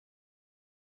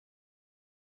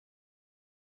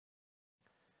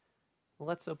Well,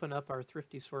 let's open up our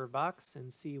Thrifty Swerve box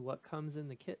and see what comes in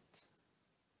the kit.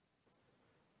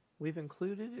 We've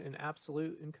included an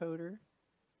absolute encoder,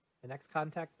 an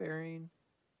X-contact bearing,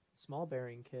 small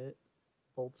bearing kit,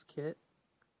 bolts kit,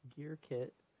 gear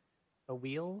kit, a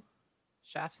wheel,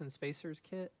 shafts and spacers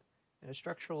kit, and a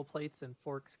structural plates and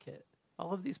forks kit.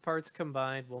 All of these parts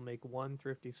combined will make one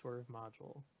Thrifty Swerve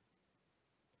module.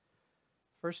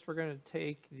 First, we're going to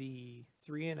take the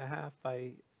 3.5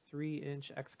 by 3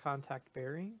 inch X-contact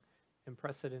bearing and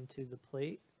press it into the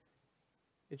plate.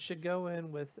 It should go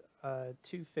in with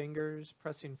 2 fingers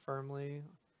pressing firmly.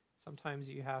 Sometimes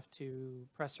you have to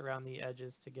press around the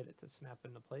edges to get it to snap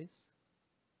into place.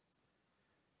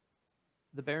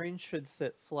 The bearing should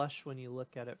sit flush when you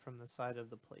look at it from the side of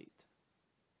the plate.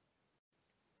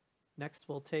 Next,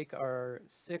 we'll take our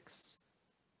 6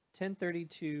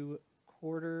 1032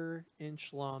 1/4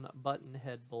 inch long button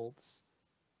head bolts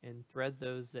and thread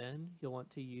those in. You'll want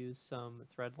to use some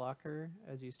thread locker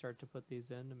as you start to put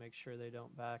these in to make sure they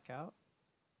don't back out.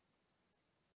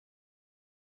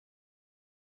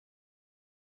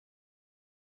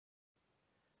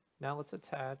 Now let's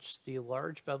attach the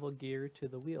large bevel gear to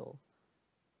the wheel.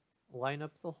 Line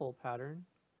up the hole pattern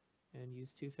and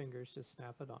use 2 fingers to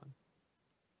snap it on.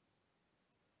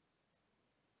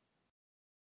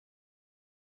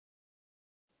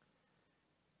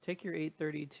 Take your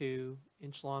 832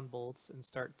 inch long bolts and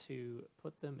start to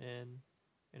put them in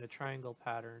a triangle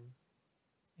pattern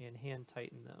and hand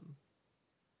tighten them.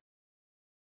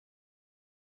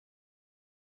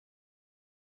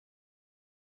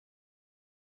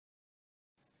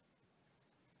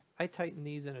 I tighten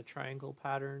these in a triangle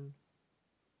pattern,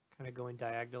 kind of going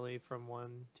diagonally from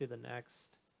one to the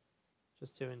next,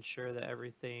 just to ensure that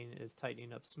everything is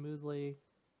tightening up smoothly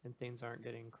and things aren't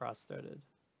getting cross-threaded.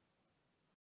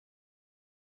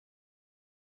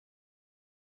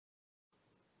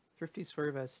 Thrifty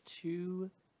Swerve has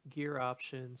 2 gear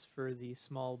options for the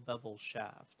small bevel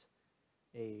shaft,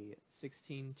 a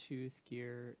 16-tooth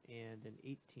gear and an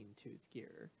 18-tooth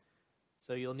gear.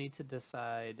 So you'll need to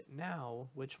decide now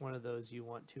which one of those you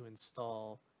want to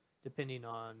install depending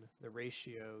on the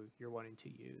ratio you're wanting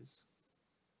to use.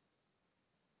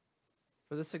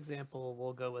 For this example,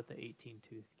 we'll go with the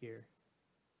 18-tooth gear.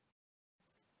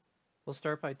 We'll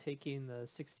start by taking the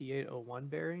 6801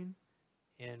 bearing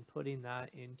and putting that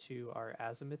into our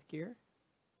azimuth gear.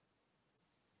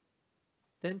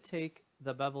 Then take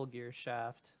the bevel gear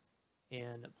shaft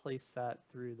and place that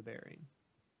through the bearing.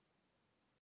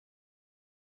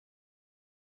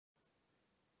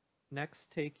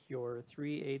 Next, take your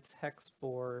 3/8 hex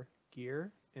bore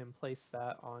gear and place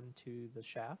that onto the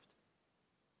shaft.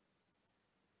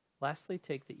 Lastly,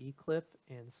 take the E-clip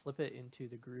and slip it into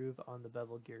the groove on the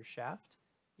bevel gear shaft.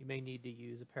 You may need to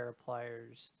use a pair of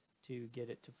pliers to get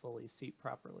it to fully seat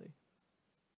properly.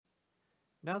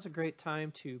 Now's a great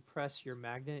time to press your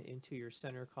magnet into your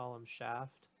center column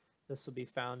shaft. This will be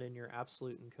found in your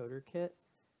absolute encoder kit,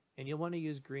 and you'll want to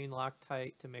use green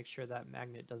Loctite to make sure that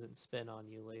magnet doesn't spin on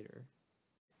you later.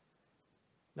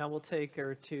 Now we'll take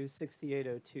our 2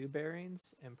 6802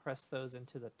 bearings and press those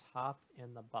into the top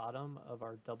and the bottom of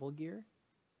our double gear.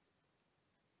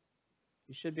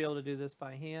 You should be able to do this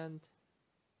by hand,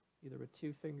 either with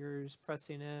 2 fingers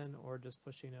pressing in or just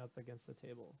pushing up against the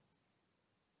table.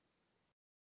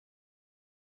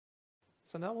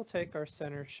 So now we'll take our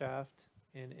center shaft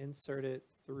and insert it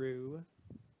through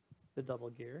the double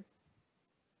gear.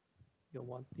 You'll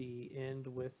want the end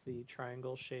with the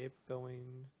triangle shape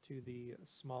going to the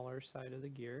smaller side of the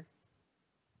gear.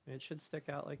 And it should stick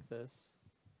out like this.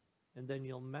 And then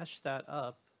you'll mesh that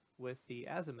up with the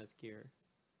azimuth gear.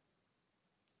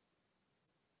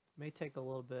 May take a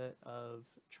little bit of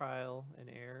trial and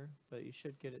error, but you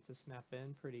should get it to snap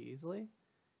in pretty easily.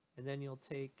 And then you'll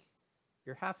take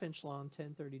your 1/2 inch long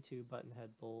 1032 button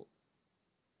head bolt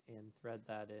and thread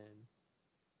that in.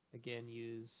 Again,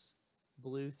 use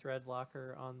blue thread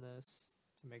locker on this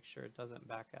to make sure it doesn't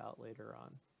back out later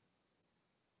on.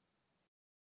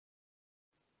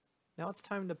 Now it's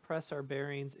time to press our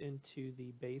bearings into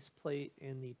the base plate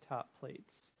and the top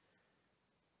plates.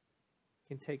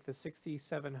 You can take the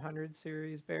 6700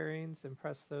 series bearings and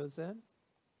press those in.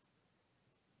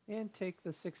 And take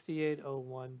the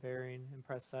 6801 bearing and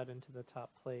press that into the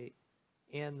top plate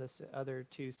and the other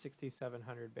 2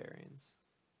 6700 bearings.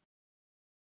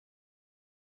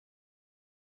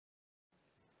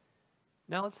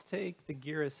 Now let's take the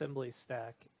gear assembly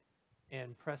stack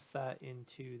and press that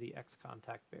into the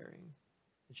X-contact bearing.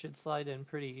 It should slide in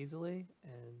pretty easily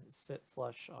and sit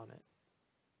flush on it.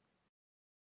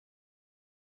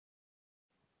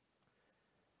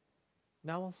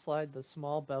 Now we'll slide the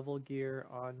small bevel gear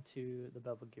onto the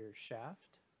bevel gear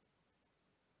shaft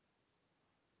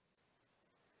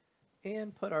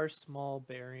and put our small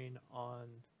bearing on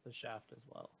the shaft as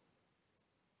well.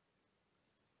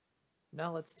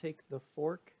 Now let's take the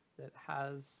fork that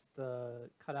has the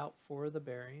cutout for the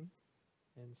bearing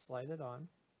and slide it on.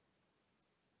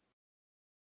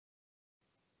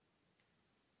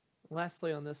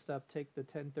 Lastly, on this step, take the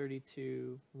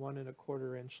 1032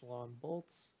 1¼ inch long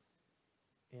bolts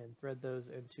and thread those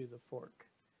into the fork.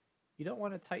 You don't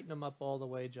want to tighten them up all the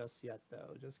way just yet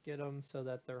though, just get them so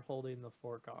that they're holding the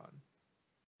fork on.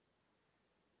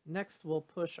 Next, we'll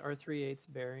push our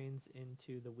 3/8 bearings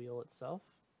into the wheel itself,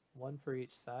 one for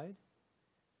each side.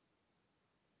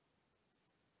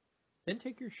 Then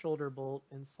take your shoulder bolt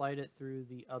and slide it through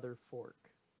the other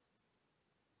fork.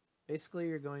 Basically,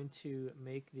 you're going to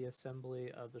make the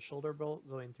assembly of the shoulder bolt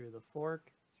going through the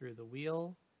fork, through the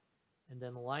wheel, and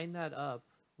then line that up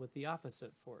with the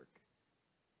opposite fork.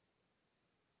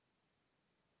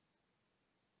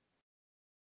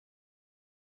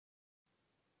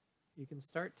 You can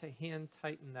start to hand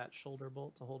tighten that shoulder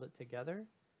bolt to hold it together,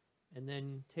 and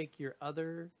then take your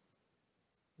other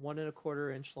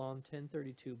 1¼ inch long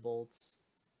 1032 bolts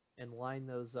and line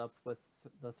those up with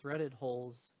the threaded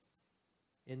holes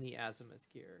in the azimuth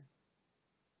gear.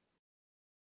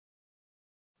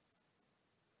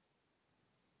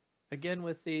 Again,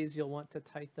 with these, you'll want to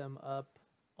tighten them up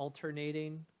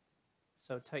alternating.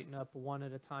 So tighten up one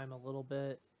at a time a little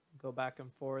bit, go back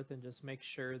and forth, and just make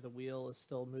sure the wheel is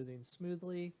still moving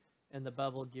smoothly and the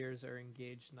bevel gears are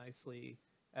engaged nicely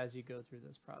as you go through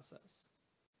this process.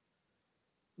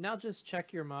 Now just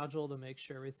check your module to make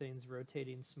sure everything's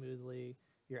rotating smoothly.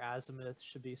 Your azimuth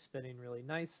should be spinning really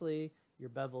nicely. Your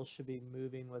bevel should be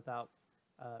moving without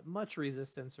much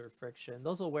resistance or friction.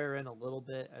 Those will wear in a little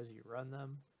bit as you run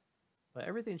them, but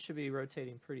everything should be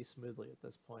rotating pretty smoothly at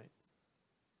this point.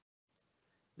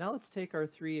 Now let's take our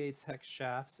 3/8 hex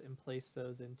shafts and place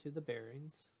those into the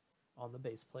bearings on the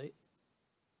base plate.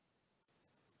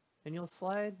 And you'll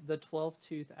slide the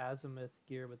 12-tooth azimuth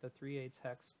gear with the 3/8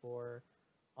 hex bore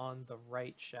on the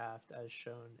right shaft as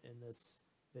shown in this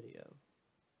video.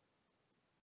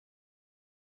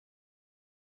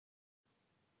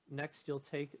 Next, you'll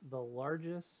take the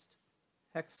largest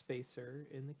hex spacer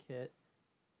in the kit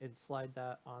and slide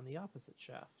that on the opposite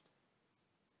shaft.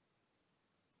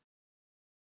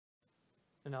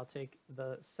 And I'll take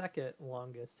the second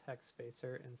longest hex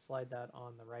spacer and slide that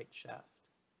on the right shaft.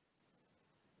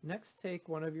 Next, take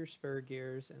one of your spur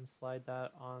gears and slide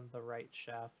that on the right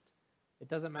shaft. It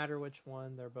doesn't matter which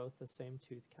one, they're both the same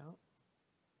tooth count.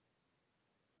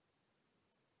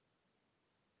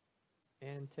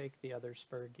 And take the other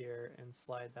spur gear and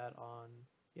slide that on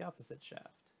the opposite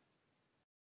shaft.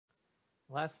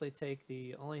 Lastly, take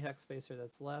the only hex spacer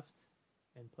that's left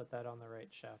and put that on the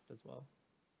right shaft as well.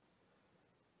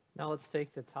 Now let's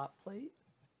take the top plate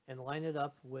and line it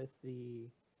up with the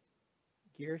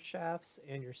gear shafts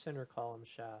and your center column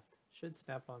shaft. Should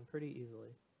snap on pretty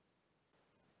easily.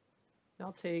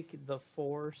 Now take the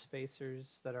 4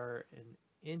 spacers that are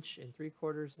 1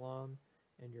 3/4 inches long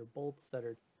and your bolts that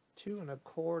are 2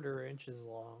 1/4 inches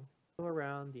long. Go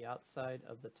around the outside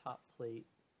of the top plate,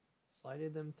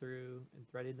 sliding them through and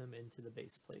threading them into the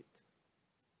base plate.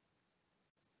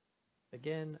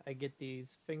 Again, I get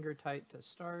these finger tight to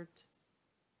start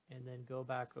and then go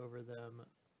back over them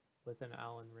with an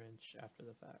Allen wrench after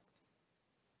the fact.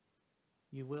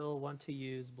 You will want to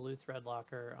use blue thread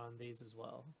locker on these as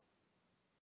well.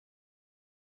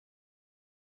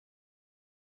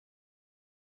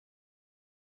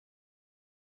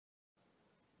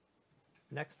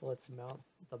 Next, let's mount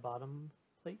the bottom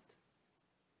plate.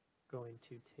 Going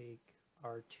to take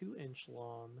our 2-inch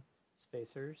long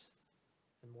spacers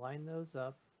and line those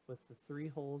up with the 3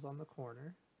 holes on the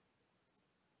corner,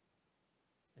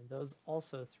 and those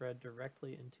also thread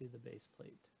directly into the base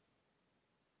plate.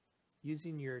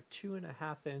 Using your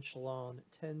 2.5-inch long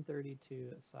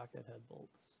 1032 socket head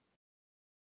bolts.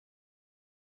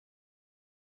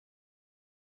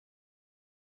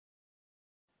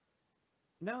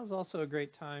 Now is also a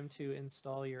great time to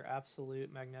install your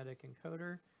absolute magnetic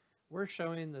encoder. We're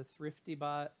showing the Thrifty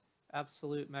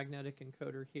absolute magnetic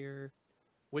encoder here,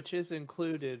 which is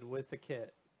included with the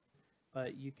kit,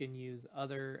 but you can use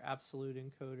other absolute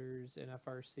encoders in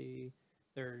FRC.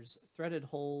 There's threaded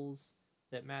holes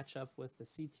that match up with the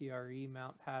CTRE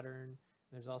mount pattern.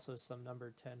 There's also some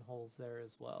number 10 holes there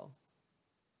as well.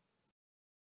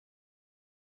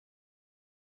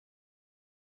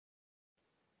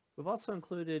 We've also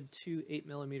included 2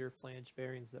 8mm flange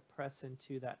bearings that press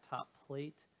into that top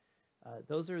plate.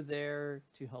 Those are there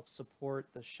to help support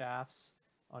the shafts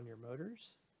on your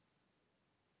motors.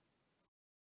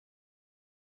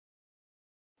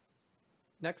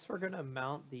 Next, we're going to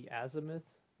mount the azimuth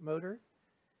motor.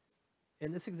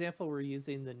 In this example, we're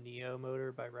using the Neo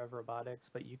motor by Rev Robotics,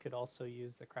 but you could also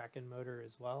use the Kraken motor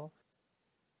as well.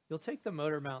 You'll take the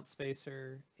motor mount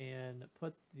spacer and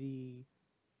put the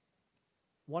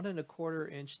 1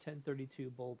 1/4 inch 1032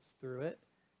 bolts through it.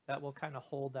 That will kind of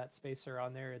hold that spacer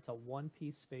on there. It's a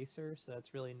one-piece spacer, so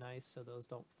that's really nice so those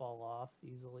don't fall off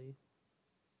easily.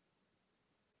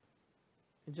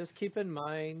 And just keep in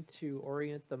mind to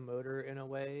orient the motor in a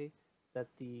way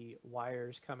that the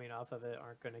wires coming off of it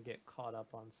aren't going to get caught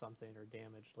up on something or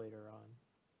damaged later on.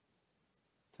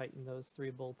 Tighten those 3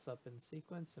 bolts up in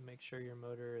sequence and make sure your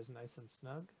motor is nice and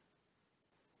snug.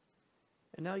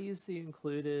 And now use the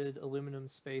included aluminum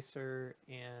spacer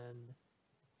and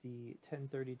the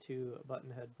 1032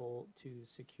 button head bolt to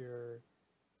secure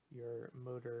your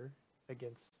motor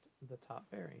against the top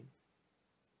bearing.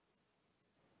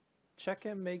 Check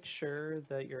and make sure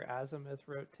that your azimuth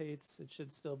rotates. It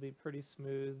should still be pretty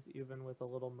smooth even with a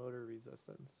little motor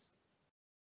resistance.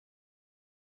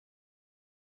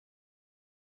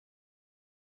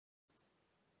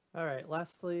 Alright,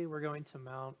 lastly we're going to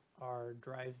mount our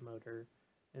drive motor.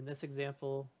 In this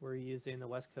example we're using the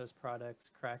West Coast Products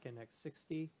Kraken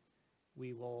X60.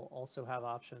 We will also have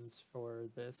options for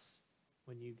this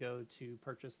when you go to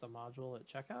purchase the module at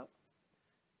checkout.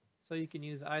 So you can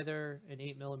use either an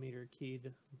 8mm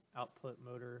keyed output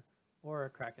motor or a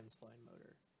Kraken spline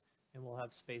motor. And we'll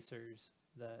have spacers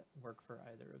that work for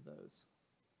either of those.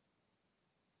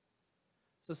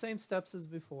 So same steps as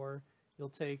before. You'll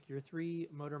take your 3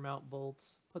 motor mount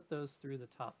bolts, put those through the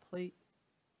top plate,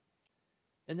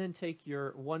 and then take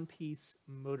your one-piece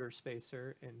motor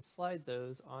spacer and slide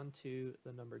those onto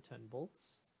the number 10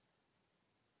 bolts.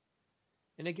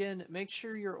 And again, make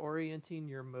sure you're orienting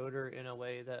your motor in a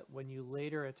way that when you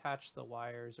later attach the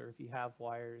wires, or if you have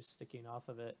wires sticking off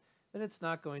of it, then it's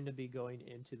not going to be going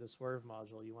into the swerve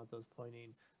module. You want those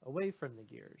pointing away from the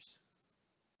gears.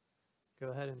 Go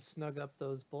ahead and snug up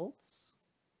those bolts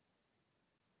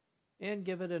and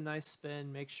give it a nice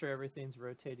spin. Make sure everything's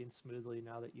rotating smoothly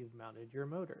now that you've mounted your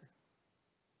motor.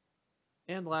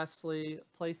 And lastly,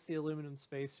 place the aluminum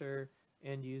spacer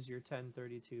and use your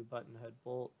 1032 button head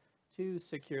bolt to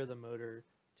secure the motor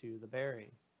to the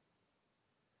bearing.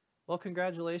 Well,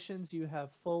 congratulations, you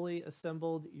have fully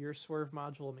assembled your swerve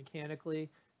module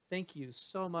mechanically. Thank you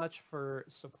so much for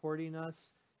supporting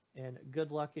us, and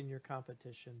good luck in your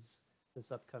competitions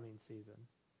this upcoming season.